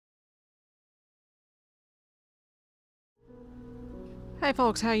Hi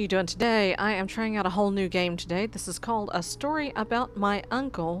folks, how you doing today? I am trying out a whole new game today. This is called A Story About My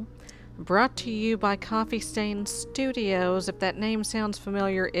Uncle, brought to you by Coffee Stain Studios. If that name sounds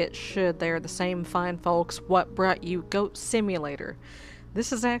familiar, it should. They are the same fine folks. What brought you Goat Simulator?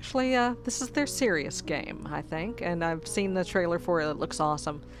 This is actually, this is their serious game, I think, and I've seen the trailer for it. It looks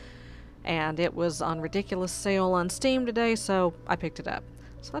awesome. And it was on ridiculous sale on Steam today, so I picked it up.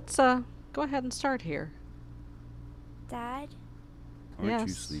 So let's, go ahead and start here. Dad? Aren't you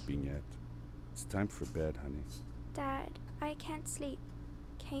Yes. sleeping yet? It's time for bed, honey. Dad, I can't sleep.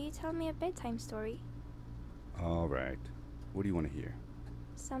 Can you tell me a bedtime story? All right. What do you want to hear?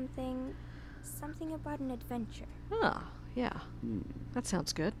 Something about an adventure. Ah, yeah. That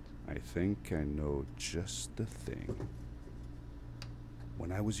sounds good. I think I know just the thing.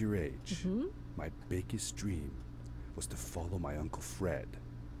 When I was your age, my biggest dream was to follow my Uncle Fred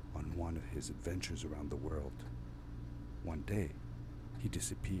on one of his adventures around the world. One day, he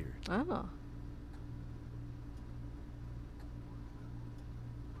disappeared. Oh.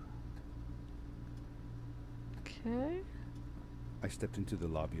 Okay. I stepped into the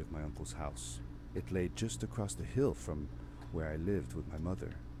lobby of my uncle's house. It lay just across the hill from where I lived with my mother,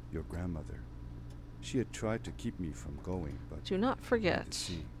 your grandmother. She had tried to keep me from going, but Do not I wanted forget.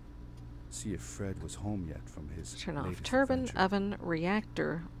 to see if Fred was home yet from his Turn off latest turbine, adventure. oven,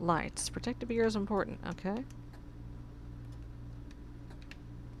 reactor, lights. Protective gear is important, okay?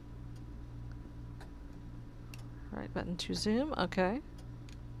 Right button to zoom, okay.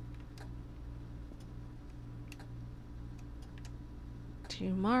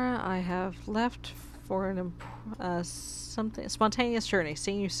 Tomorrow I have left for an something spontaneous journey.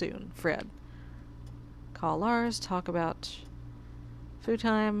 Seeing you soon, Fred. Call Lars, talk about food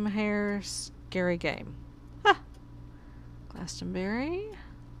time, hair, scary game. Ha! Glastonbury.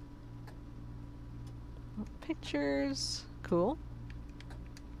 Pictures. Cool.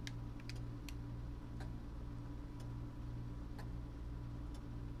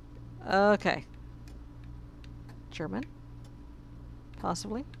 Okay. German.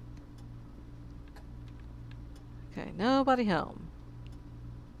 Possibly. Okay, nobody home.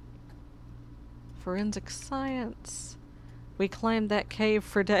 Forensic science. We climbed that cave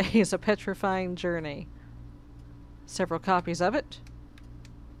for days, a petrifying journey. Several copies of it.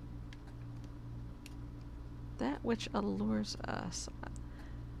 That which allures us.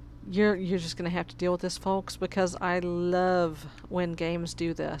 You're just gonna have to deal with this, folks, because I love when games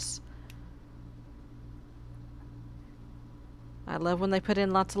do this. I love when they put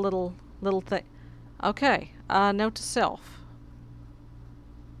in lots of little things. Okay, note to self.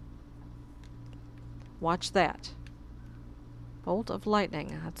 Watch that. Bolt of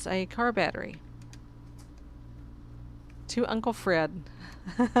lightning. That's a car battery. To Uncle Fred.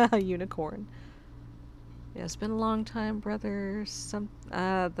 A unicorn. Yeah, it's been a long time, brother.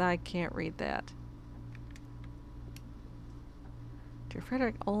 I can't read that. Dear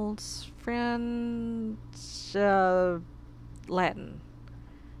Frederick, old friend. Latin.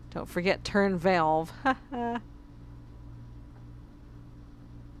 Don't forget turn valve.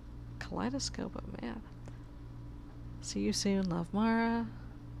 Kaleidoscope of map. See you soon, love, Mara.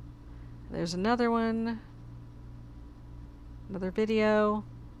 There's another one. Another video.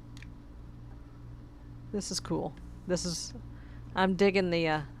 This is cool. I'm digging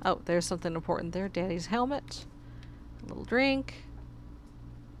the, oh, there's something important there. Daddy's helmet. A little drink.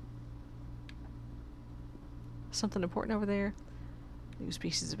 Something important over there. New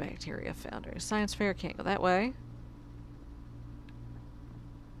species of bacteria found during science fair. Can't go that way.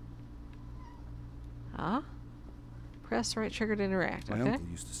 Huh? Press right trigger to interact. My Okay. uncle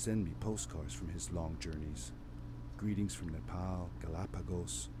used to send me postcards from his long journeys. Greetings from Nepal,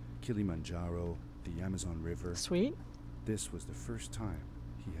 Galapagos, Kilimanjaro, the Amazon River. Sweet. This was the first time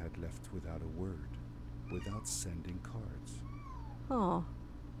he had left without a word, without sending cards. Oh.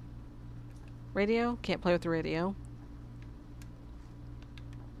 Radio? Can't play with the radio.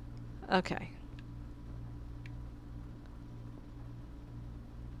 Okay.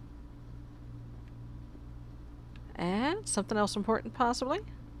 And something else important, possibly?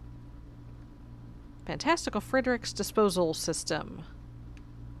 Fantastical Frederick's disposal system.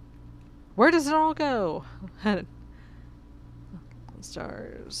 Where does it all go?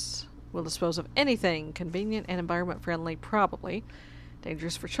 Stars. Will dispose of anything convenient and environment friendly, probably.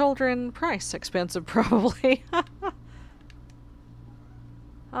 Dangerous for children. Price expensive, probably.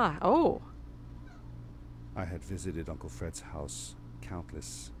 Oh. I had visited Uncle Fred's house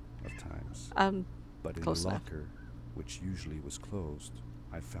countless of times. But in Close the enough. locker, which usually was closed,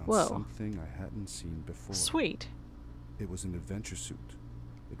 I found Whoa. something I hadn't seen before. Sweet. It was an adventure suit.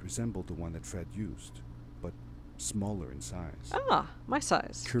 It resembled the one that Fred used, but smaller in size. Ah, my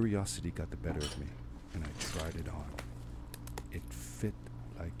size. Curiosity got the better of me, and I tried it on. It fit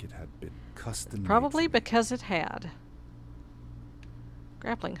like it had been custom made Probably for me. because it had.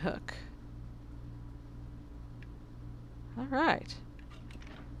 Grappling hook. Alright.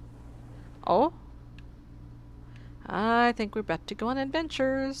 Oh. I think we're about to go on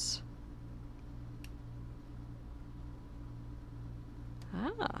adventures.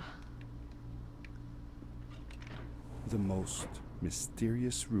 Ah. The most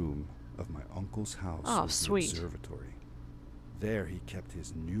mysterious room of my uncle's house Oh, was sweet. the observatory. There he kept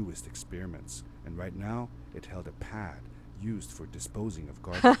his newest experiments, and right now it held a pad used for disposing of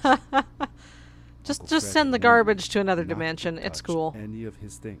garbage. Just Fred send had the warned garbage me to another not to dimension. It's touch cool. Any of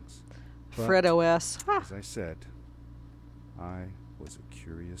his things. But, Fred OS. Ha. as I said, I was a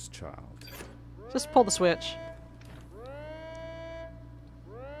curious child. Just pull the switch.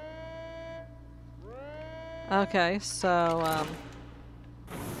 Okay, so,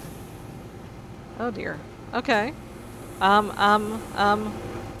 oh dear. Okay. Oh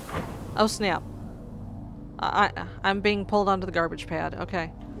snap. I'm being pulled onto the garbage pad.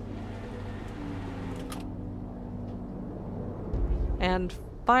 Okay. And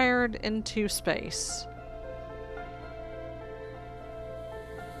fired into space.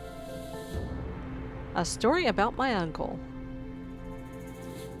 A story about my uncle.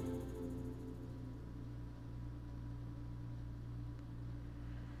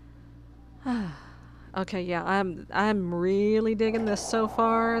 Okay, yeah, I'm really digging this so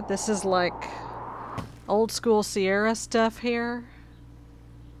far. This is like old school Sierra stuff here.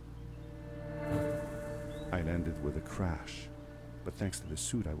 I'd ended with a crash, but thanks to the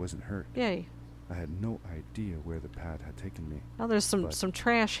suit I wasn't hurt. Yay. I had no idea where the pad had taken me. Now there's But some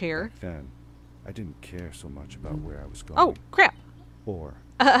trash here. Back then, I didn't care so much about where I was going. Oh, crap. Or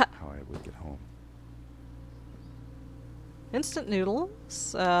how I would get home. Instant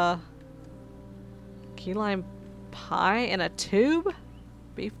noodles. Key lime pie in a tube?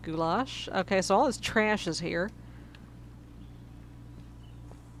 Beef goulash. Okay, so all this trash is here.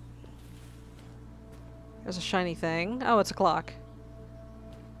 There's a shiny thing. Oh, it's a clock.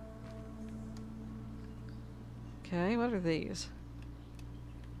 Okay, what are these?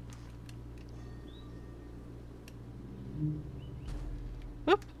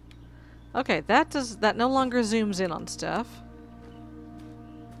 Whoop. Okay, that no longer zooms in on stuff.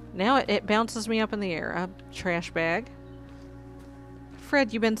 Now it bounces me up in the air. A trash bag.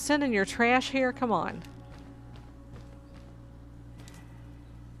 Fred, you been sending your trash here? Come on.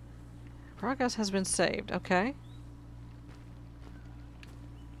 Progress has been saved. Okay.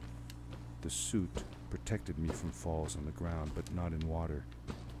 The suit protected me from falls on the ground, but not in water.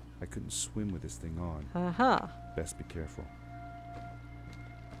 I couldn't swim with this thing on. Uh-huh. Best be careful.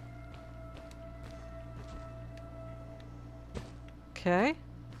 Okay.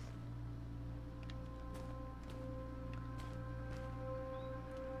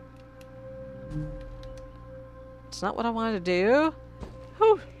 It's not what I wanted to do.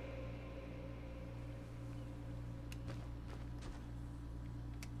 Whew.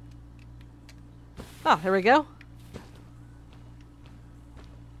 Ah, here we go.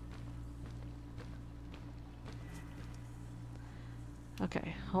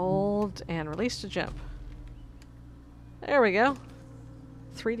 Okay, hold and release to jump. There we go.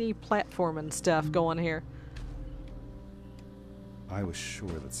 3D platforming stuff going here. I was sure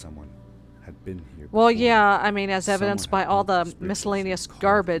that someone had been here Well, before. yeah, I mean, as evidenced Someone by had all built the these bridges miscellaneous and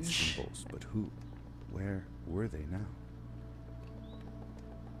carved these garbage. symbols, but who? Where were they now?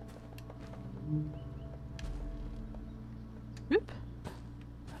 Whoop.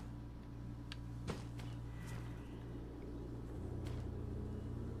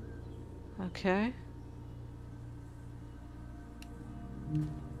 Okay.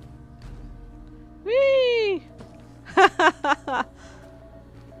 Whee!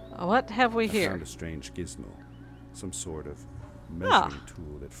 What have we I here? found a strange gizmo, some sort of measuring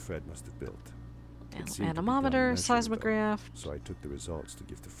tool that Fred must have built. It seemed to be done Anemometer, measured, though, seismograph. so I took the results to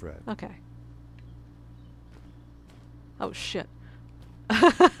give to Fred. Okay. Oh shit.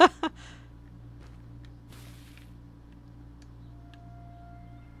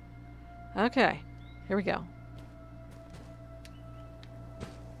 Okay, here we go.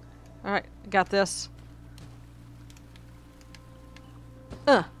 Alright, got this.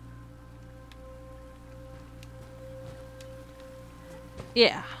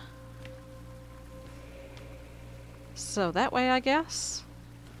 Yeah. So that way, I guess?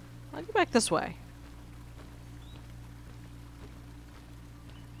 I'll go back this way.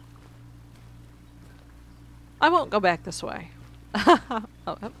 I won't go back this way.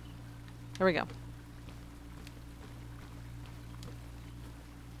 Oh, there we go.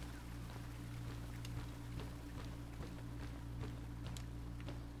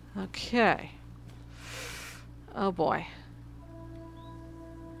 Okay. Oh boy.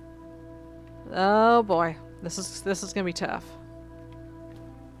 Oh boy. This is gonna be tough.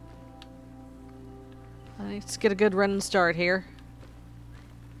 Let's get a good running start here.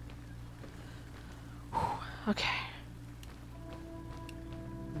 Whew. Okay.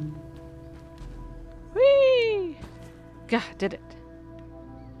 Whee! God, did it.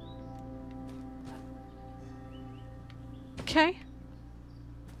 Okay.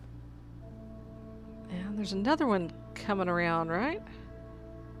 And there's another one coming around, right?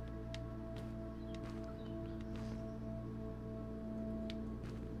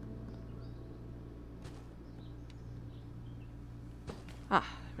 Ah,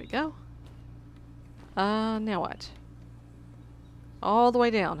 there we go. Now what? All the way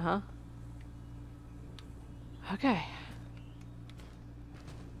down, huh? Okay.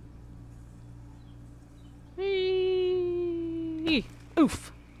 Whee!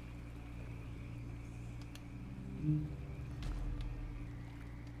 Oof.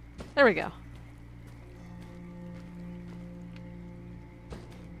 There we go.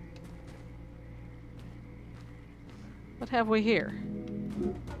 What have we here?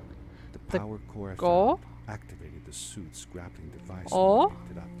 The power core I go? found activated the suit's grappling device Oh? when I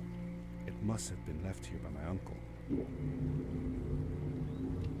picked it up. It must have been left here by my uncle.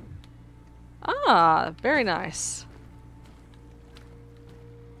 Ah, very nice.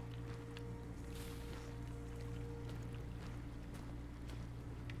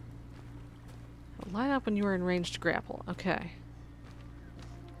 Line up when you are in range to grapple. Okay.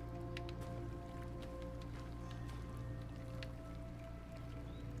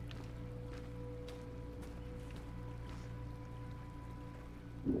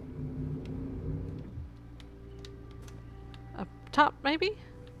 Up top, maybe?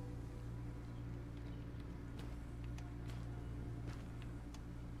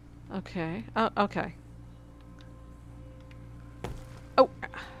 Okay. Oh, okay. Oh.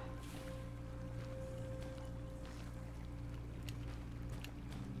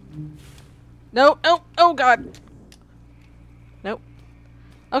 No, no, oh god. Nope.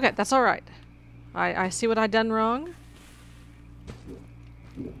 Okay, that's alright. I see what I done wrong.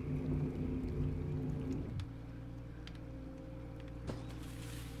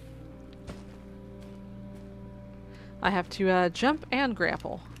 I have to jump and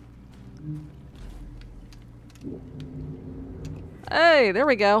grapple. Hey, there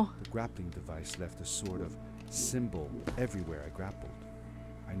we go. The grappling device left a sort of symbol everywhere I grappled.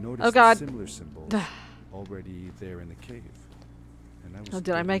 I noticed Oh god. a similar symbol already there in the cave. And I was Oh,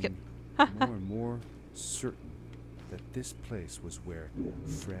 did I make it? more and more certain that this place was where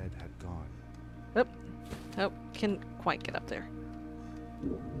Fred had gone. Oh, oh, can't quite get up there.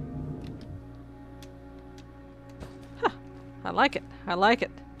 Huh, I like it. I like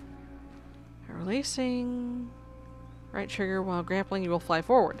it. Releasing right trigger while grappling, you will fly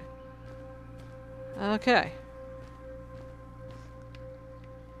forward. Okay.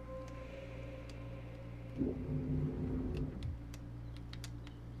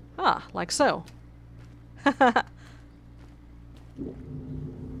 Ah, like so.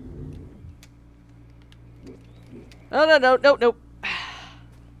 Oh, no, no, no, no.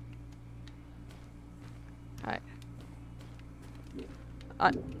 Alright.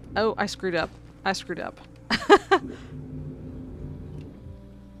 Oh, I screwed up. I screwed up.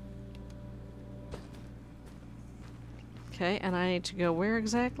 Okay, and I need to go where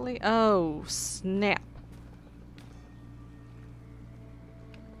exactly? Oh, snap.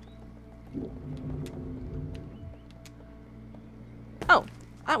 Oh,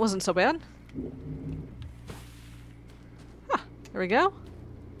 that wasn't so bad. Ah, there we go.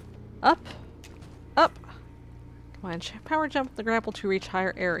 Up. Up. Come on, power jump the grapple to reach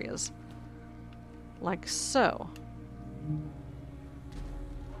higher areas. Like so.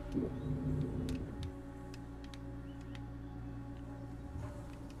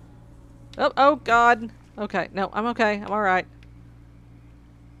 Oh, oh god. Okay, no, I'm okay. I'm alright.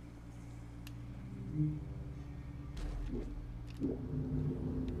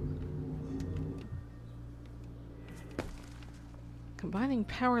 Combining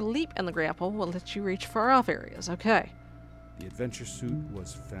power leap and the grapple will let you reach far off areas. Okay. The adventure suit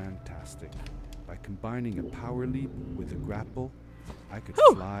was fantastic. By combining a power leap with a grapple, I could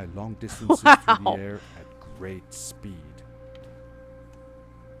Whew. fly long distances through the Wow. air at great speed.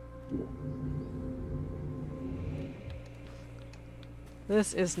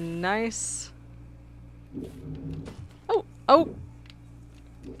 This is nice. Oh, oh.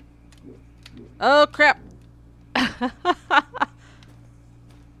 Oh, crap.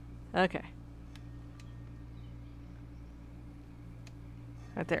 Okay.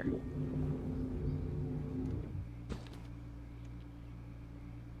 Right there.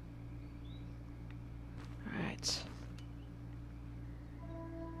 Alright.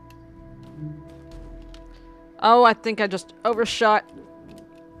 Oh, I think I just overshot.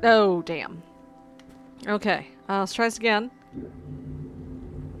 Oh, damn. Okay, let's try this again.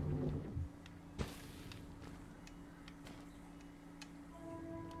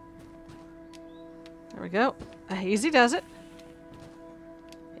 There we go. Easy does it.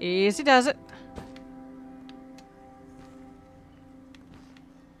 Easy does it.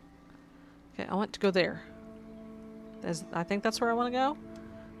 Okay, I want to go there. I think that's where I want to go.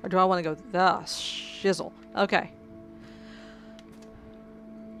 Or do I want to go the shizzle? Okay.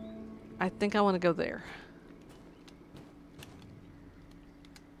 I think I want to go there.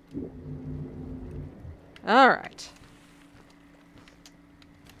 Alright.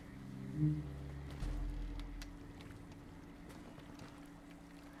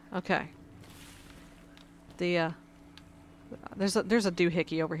 Okay. There's a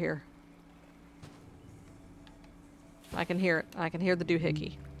doohickey over here. I can hear it. I can hear the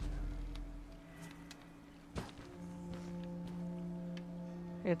doohickey.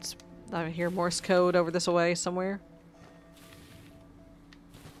 I hear Morse code over this way somewhere.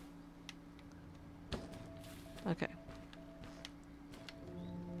 Okay.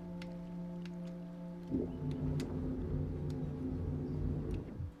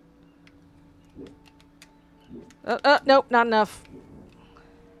 Nope, not enough.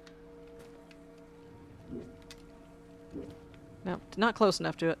 Nope, not close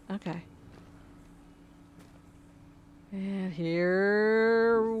enough to it. Okay. And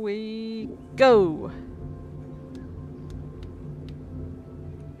here we go.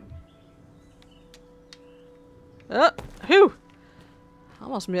 Oh, whew!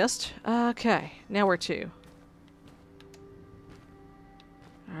 Almost missed. Okay, now where to?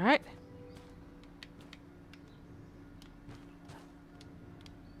 Alright.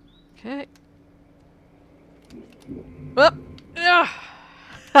 Okay. Up.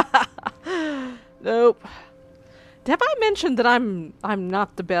 Nope. Have I mentioned that I'm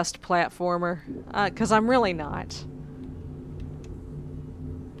not the best platformer? 'Cause I'm really not.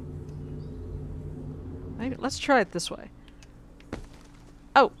 Maybe, let's try it this way.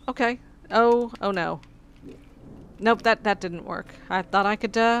 Oh, okay. Oh no. Nope, that didn't work. I thought I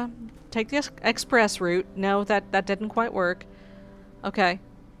could take the express route. No, that didn't quite work. Okay.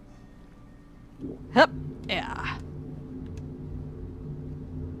 Hup. Yeah.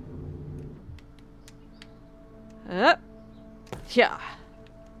 Yeah.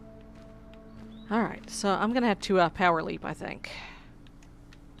 Alright, so I'm gonna have to power leap, I think.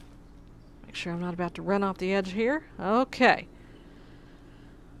 Make sure I'm not about to run off the edge here. Okay.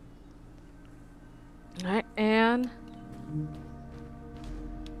 Alright, and...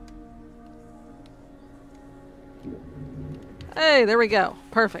 Hey, there we go.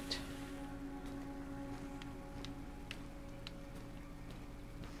 Perfect.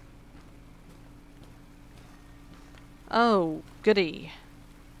 Oh, goody.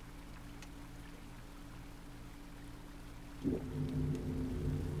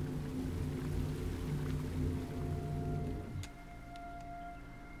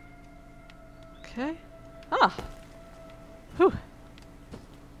 Okay. Ah. Whew.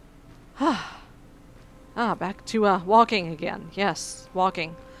 Back to walking again. Yes,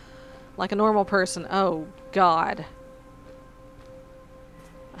 walking. Like a normal person. Oh, God.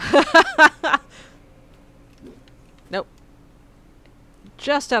 Nope.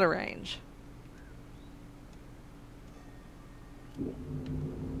 Just out of range.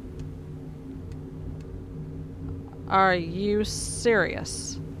 Are you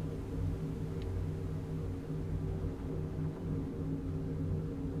serious?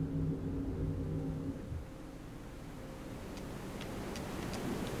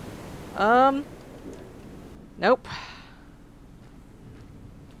 Nope.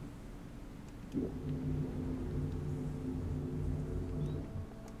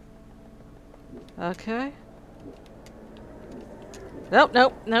 Okay.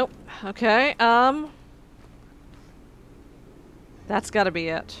 Nope. Okay, that's gotta be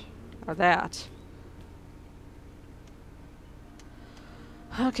it. Or that.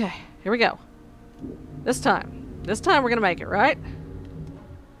 Okay, here we go. This time we're gonna make it, right?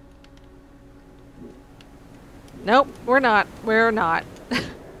 Nope, we're not. We're not.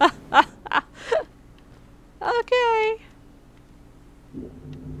 Okay.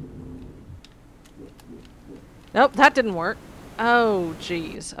 Nope, that didn't work. Oh,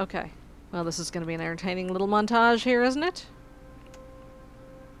 jeez. Okay. Well, this is going to be an entertaining little montage here, isn't it?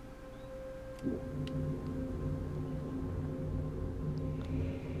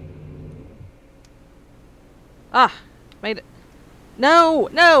 Ah, made it. No,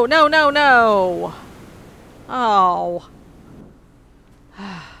 no, no, no, no. Oh.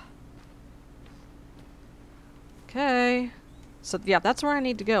 Okay. So, yeah, that's where I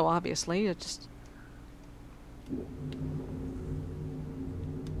need to go, obviously. It just...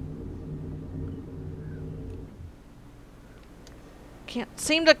 Can't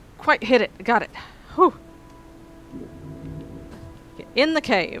seem to quite hit it. Got it. Whew. In the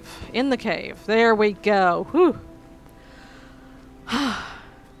cave. In the cave. There we go. Whew.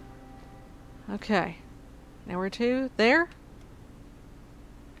 Okay. Now where to? There?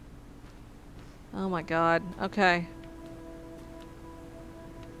 Oh my god. Okay.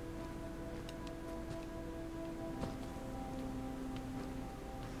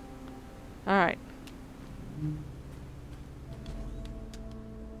 Alright.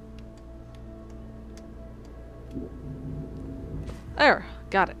 There.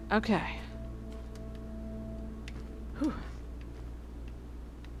 Got it. Okay. Whew.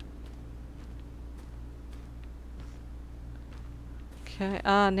 Okay,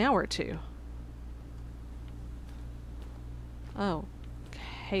 now where to? Oh.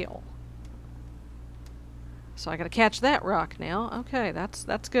 Hail. So I gotta catch that rock now. Okay, that's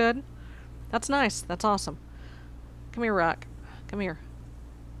good. That's nice. That's awesome. Come here, rock. Come here.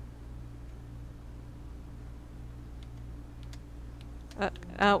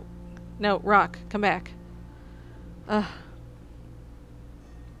 Oh. No, rock. Come back. I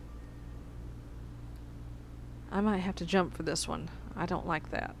might have to jump for this one. I don't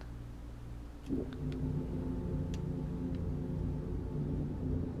like that.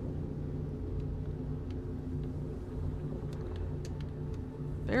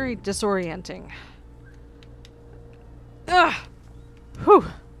 Very disorienting. Ugh! Whew!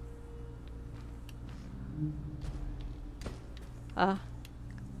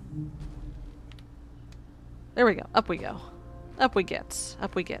 There we go. Up we go. Up we gets.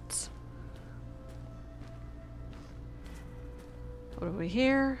 Up we gets. What are we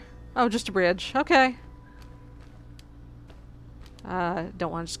here? Oh, just a bridge. Okay.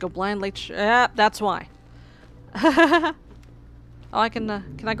 Don't want to just go blindly. That's why. Oh, I can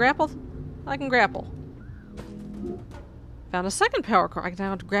I grapple? I can grapple. Found a second power core. I can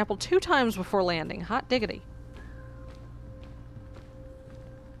now grapple 2 times before landing. Hot diggity.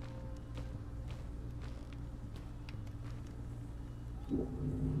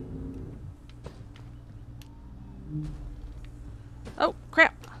 Oh,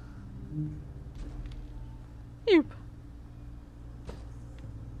 crap. Eep.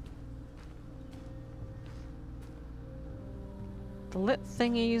 The lit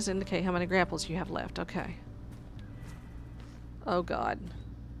thingies indicate how many grapples you have left. Okay. Oh, God.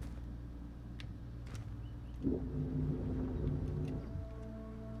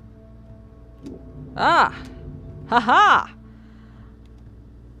 Ah! Ha-ha!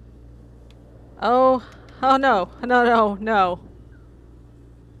 Oh. Oh, no. No, no, no.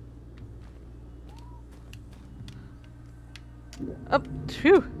 Up.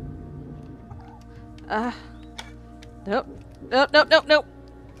 Phew. Nope. Nope, nope, nope, nope.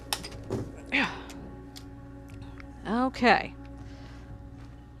 Okay.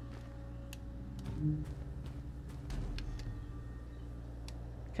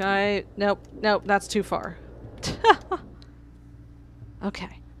 Okay. Nope, nope, that's too far.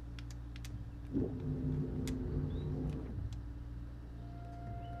 Okay.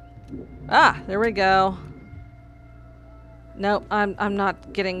 Ah, there we go. Nope, I'm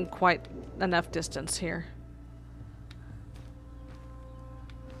not getting quite enough distance here.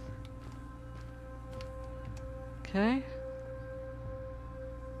 Okay.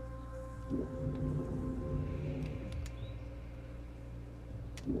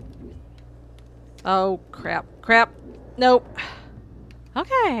 Oh, crap. Crap. Nope.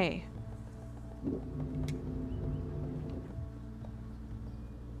 Okay.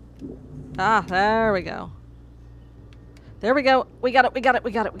 Ah, there we go. There we go. We got it, we got it,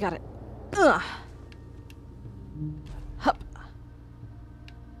 we got it, we got it. Ugh. Hup.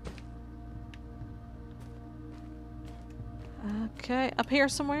 Okay, up here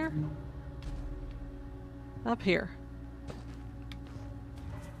somewhere? Up here.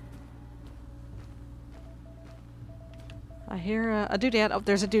 I hear a doodad. Oh,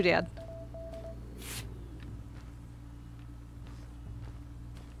 there's a doodad.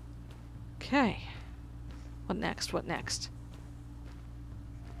 Okay. What next? What next?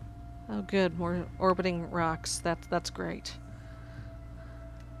 Oh, good. More orbiting rocks. That's great.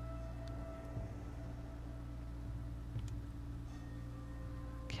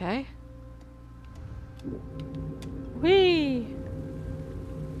 Okay. Whee!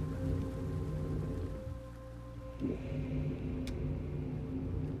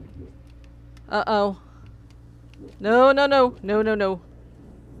 Uh-oh. No, no, no. No, no, no.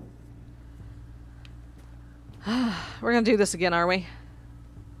 We're gonna do this again, are we?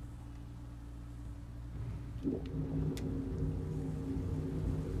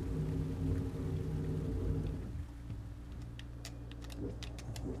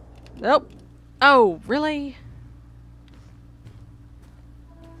 Nope. Oh, really?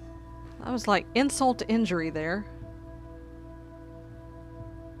 That was like insult to injury there.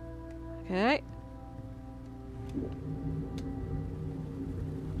 Okay.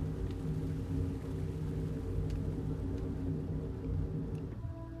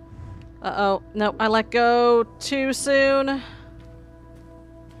 Uh-oh. Nope, I let go too soon.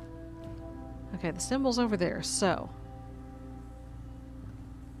 Okay, the symbol's over there, so...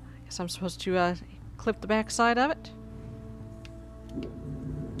 I guess I'm supposed to, clip the back side of it.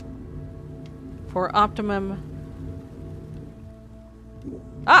 For optimum...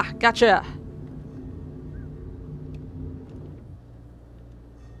 Ah! Gotcha!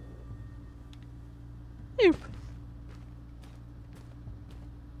 Oop.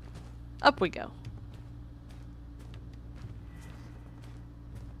 Up we go.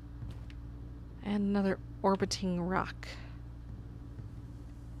 And another orbiting rock.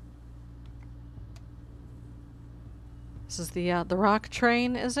 This is the rock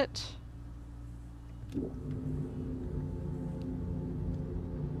train, is it?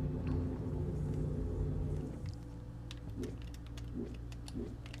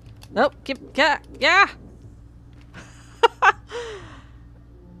 Nope, yeah!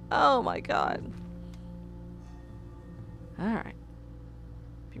 Oh my god. Alright.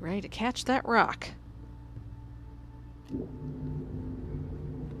 Be ready to catch that rock.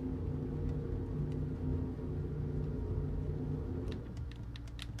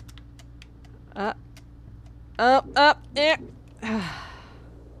 Up, yeah.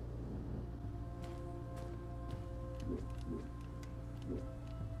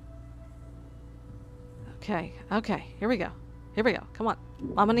 Okay, here we go. Come on.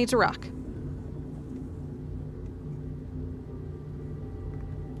 Mama needs a rock.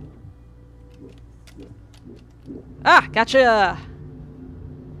 Ah, gotcha!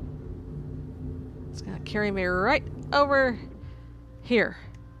 It's gonna carry me right over here.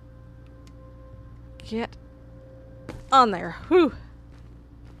 Get on there. Whew.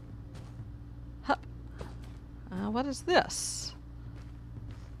 Hup. What is this?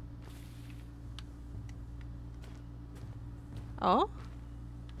 Oh?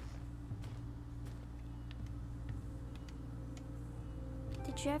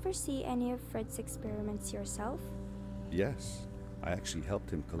 Did you ever see any of Fred's experiments yourself? Yes. I actually helped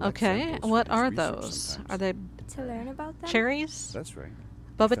him collect Okay, samples for what his are research those? sometimes. Are they To learn about them? cherries? That's right.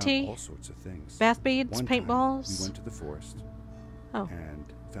 Boba We found tea? all sorts of things. Bath beads? One time, Paintballs? we went to the forest Oh. and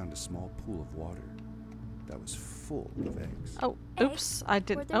found a small pool of water that was full of eggs. Oh, oops. I Were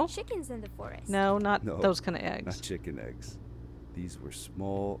didn't. there Oh, chickens in the forest? no, not No, those kind of Not eggs. chicken eggs. These were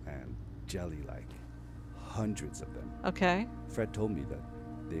small and jelly-like. Hundreds of them. Okay. Fred told me that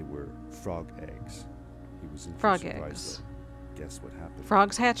they were frog eggs. He was in for a Frog surprise, eggs. though. Guess what happened?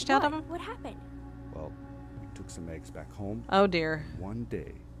 Frogs hatched out of them? What happened? Well, we took some eggs back home. Oh dear. One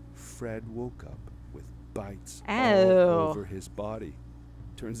day, Fred woke up with bites Ow. all over his body.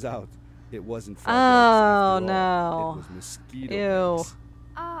 Turns out, it wasn't frog eggs Oh, after no. all. It was mosquito Ew. eggs.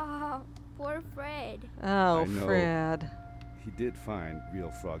 Ah, poor Fred. Oh, I know. Fred. He did find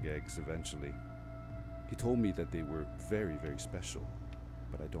real frog eggs eventually. He told me that they were very, very special,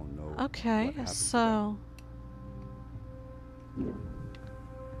 but I don't know Okay, what happened to so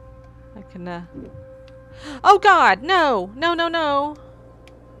I can Oh god, no! No, no, no.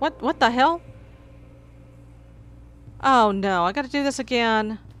 What the hell? Oh no, I gotta do this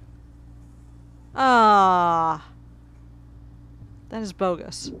again. Ah. That is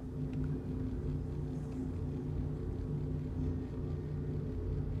bogus.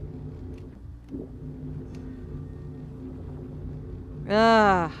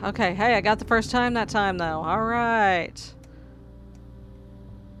 Okay. Hey, I got the first time that time, though. Alright.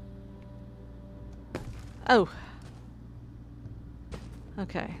 Oh.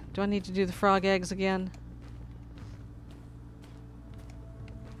 Okay. Do I need to do the frog eggs again?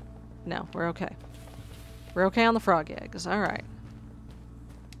 No, we're okay. We're okay on the frog eggs. Alright.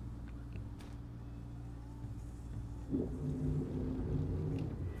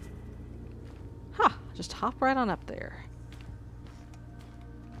 Huh. Just hop right on up there.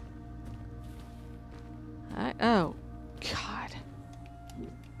 Oh, God.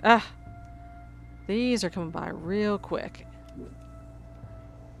 Ah. These are coming by real quick.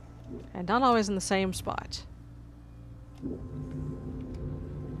 And not always in the same spot.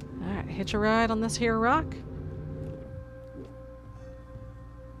 Alright. hitch a ride on this here rock?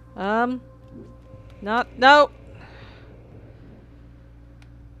 Not, no!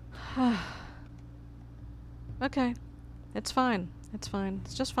 Okay. It's fine. It's fine.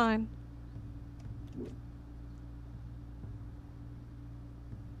 It's just fine.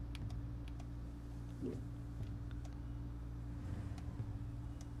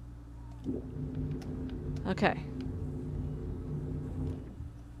 Okay.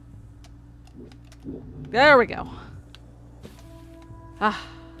 There we go. Ah,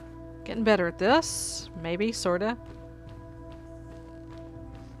 getting better at this. Maybe, sorta.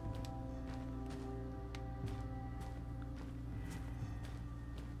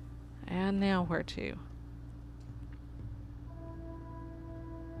 And now where to?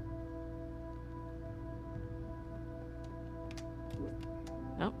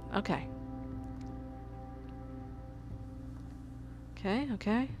 Oh, okay. Okay,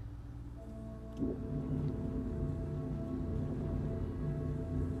 okay.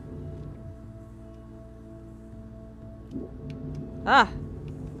 Ah!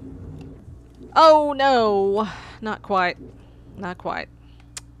 Oh no! Not quite. Not quite.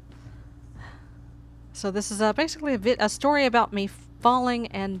 So this is basically a story about me falling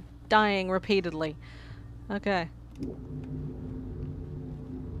and dying repeatedly. Okay.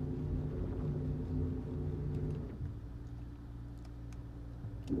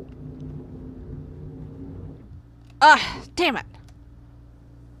 Ah! Damn it!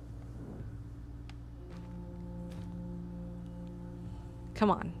 Come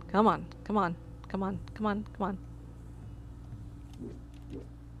on, come on, come on, come on, come on, come on.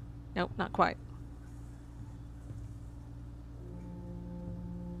 Nope, not quite.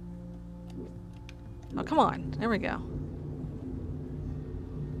 Oh, come on. There we go.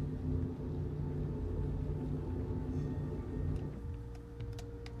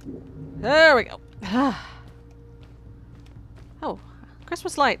 There we go. Oh,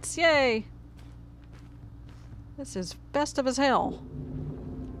 Christmas lights. Yay! This is festive as hell.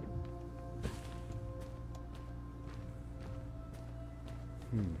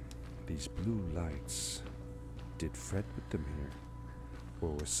 These blue lights. Did Fred put them here?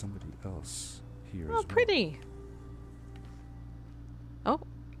 Or was somebody else here as well? Oh, pretty. Oh,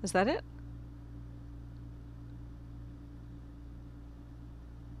 is that it?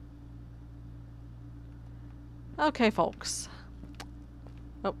 Okay, folks.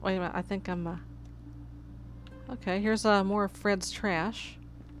 Oh, wait a minute. I think I'm, okay, here's, more of Fred's trash.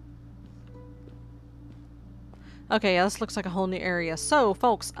 Okay, yeah, this looks like a whole new area. So,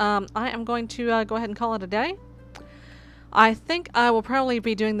 folks, I am going to, go ahead and call it a day. I think I will probably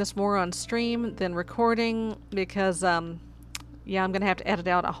be doing this more on stream than recording because, yeah, I'm going to have to edit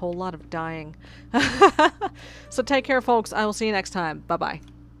out a whole lot of dying. So take care, folks. I will see you next time. Bye-bye.